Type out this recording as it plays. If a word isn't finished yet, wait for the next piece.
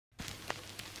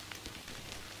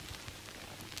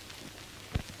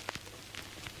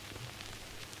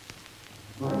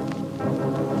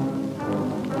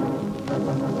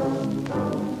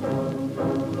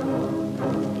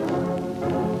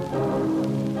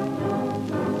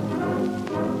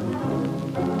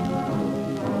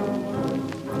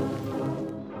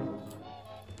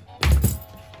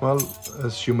Well,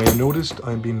 as you may have noticed,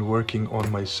 I've been working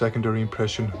on my secondary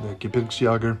impression, the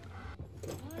Gebirgsjäger,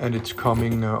 and it's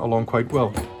coming along quite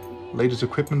well. Latest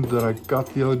equipment that I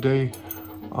got the other day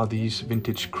are these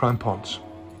vintage crampons,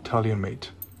 Italian made.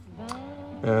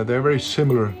 They're very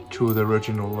similar to the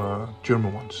original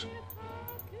German ones.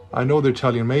 I know they're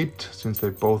Italian made since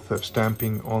they both have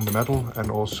stamping on the metal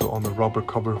and also on the rubber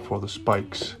cover for the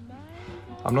spikes.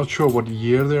 I'm not sure what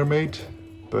year they're made,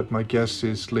 but my guess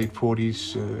is late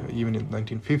 40s, even in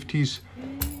 1950s.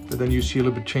 But then you see a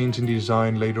little bit change in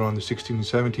design later on in the 60s and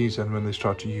 70s, and when they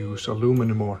start to use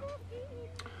aluminum more.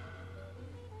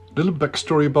 Little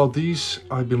backstory about these: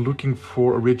 I've been looking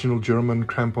for original German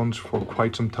crampons for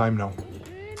quite some time now,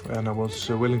 and I was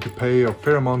willing to pay a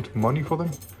fair amount of money for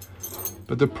them.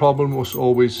 But the problem was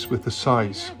always with the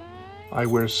size. I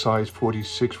wear size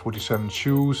 46, 47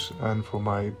 shoes, and for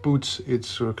my boots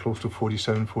it's close to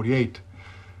 47, 48.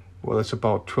 Well, that's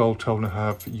about 12 and a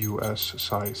half US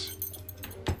size.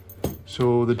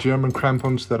 So the German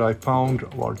crampons that I found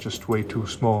were just way too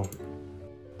small.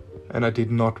 And I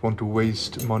did not want to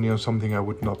waste money on something I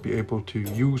would not be able to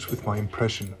use with my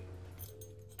impression.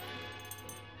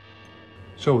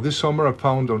 So this summer I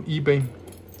found on eBay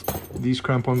these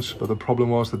crampons, but the problem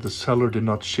was that the seller did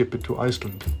not ship it to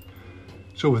Iceland.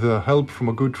 So with the help from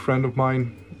a good friend of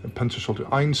mine, Pensersollte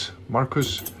 1,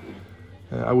 Marcus,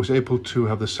 I was able to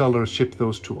have the seller ship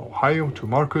those to Ohio, to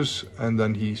Marcus, and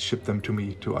then he shipped them to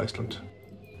me to Iceland.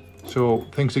 So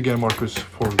thanks again, Marcus,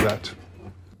 for that.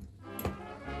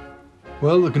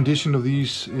 Well, the condition of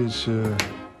these is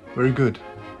very good.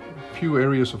 A few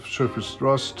areas of surface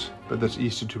rust, but that's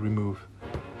easy to remove.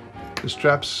 The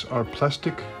straps are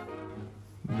plastic.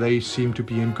 They seem to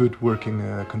be in good working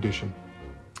condition.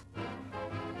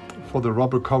 For the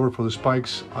rubber cover for the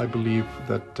spikes, I believe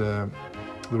that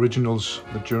the originals,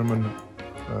 the German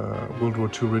World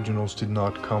War II originals, did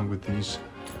not come with these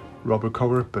rubber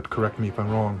cover, but correct me if I'm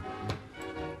wrong.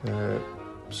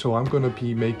 So I'm going to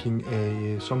be making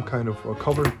some kind of a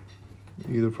cover,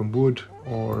 either from wood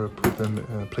or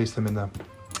place them in a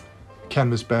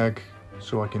canvas bag,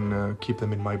 so I can keep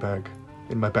them in my bag,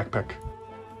 in my backpack.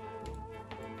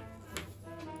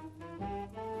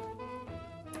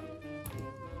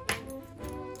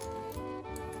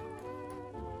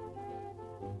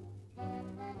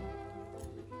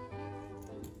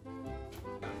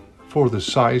 For the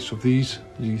size of these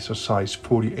are size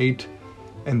 48,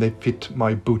 and they fit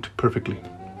my boot perfectly.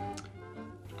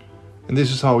 And this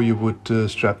is how you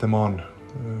would strap them on.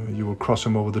 You will cross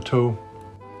them over the toe.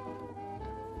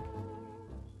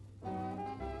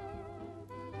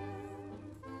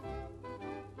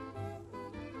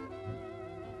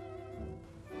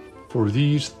 For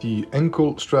these, the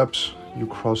ankle straps, you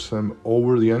cross them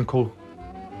over the ankle.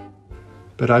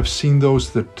 But I've seen those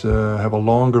that have a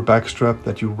longer back strap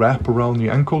that you wrap around the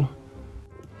ankle.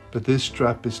 But this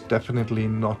strap is definitely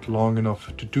not long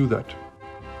enough to do that.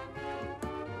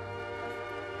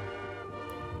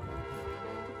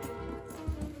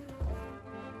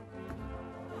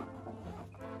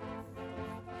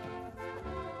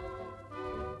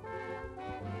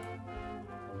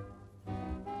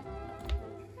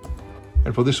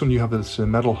 And for this one you have this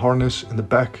metal harness in the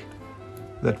back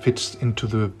that fits into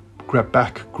the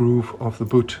back groove of the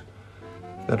boot.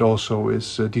 That also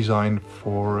is designed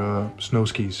for snow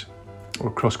skis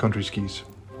or cross-country skis.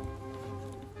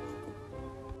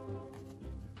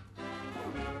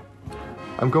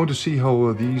 I'm going to see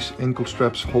how these ankle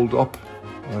straps hold up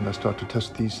when I start to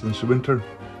test these this winter,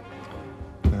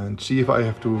 and see if I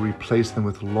have to replace them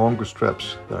with longer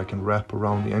straps that I can wrap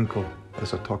around the ankle,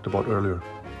 as I talked about earlier.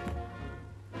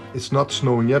 It's not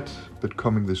snowing yet, but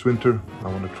coming this winter, I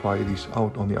want to try these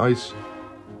out on the ice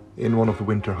in one of the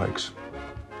winter hikes.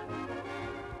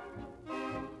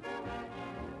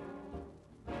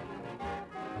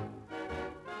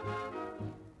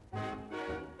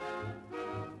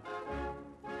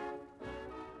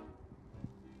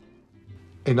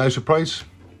 A nice surprise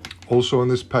also in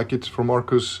this package from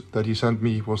Marcus that he sent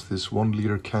me was this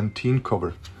 1-liter canteen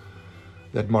cover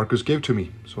that Marcus gave to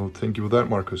me. So thank you for that,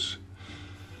 Marcus.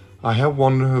 I have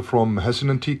one from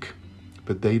Hessen Antique,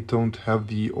 but they don't have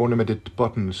the ornamented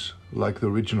buttons like the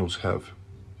originals have.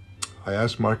 I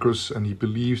asked Marcus and he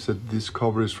believes that this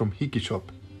cover is from Hiki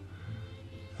Shop.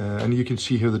 And you can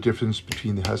see here the difference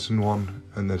between the Hessen one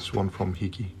and this one from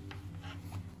Hiki.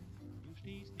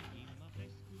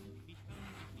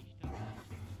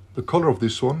 The color of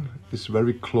this one is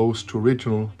very close to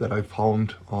original that I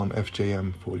found on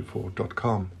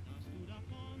fjm44.com.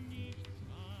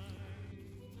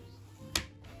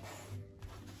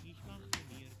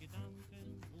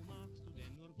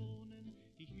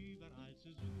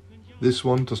 This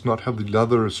one does not have the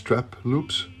leather strap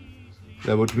loops.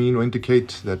 That would mean or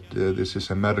indicate that this is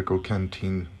a medical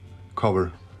canteen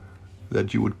cover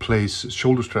that you would place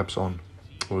shoulder straps on,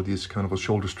 or this kind of a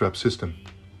shoulder strap system.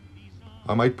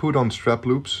 I might put on strap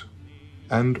loops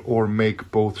and or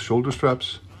make both shoulder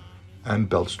straps and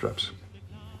belt straps.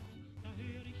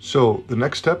 So the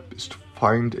next step is to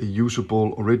find a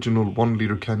usable original 1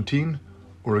 liter canteen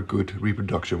or a good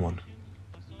reproduction one.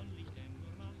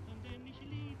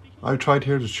 I tried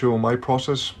here to show my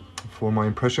process for my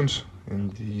impressions in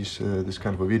this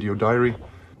kind of a video diary,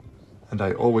 and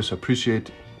I always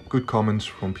appreciate good comments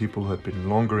from people who have been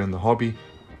longer in the hobby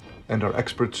and are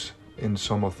experts in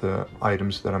some of the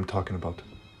items that I'm talking about.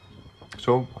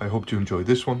 So I hope you enjoy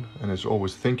this one, and as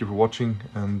always, thank you for watching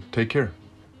and take care.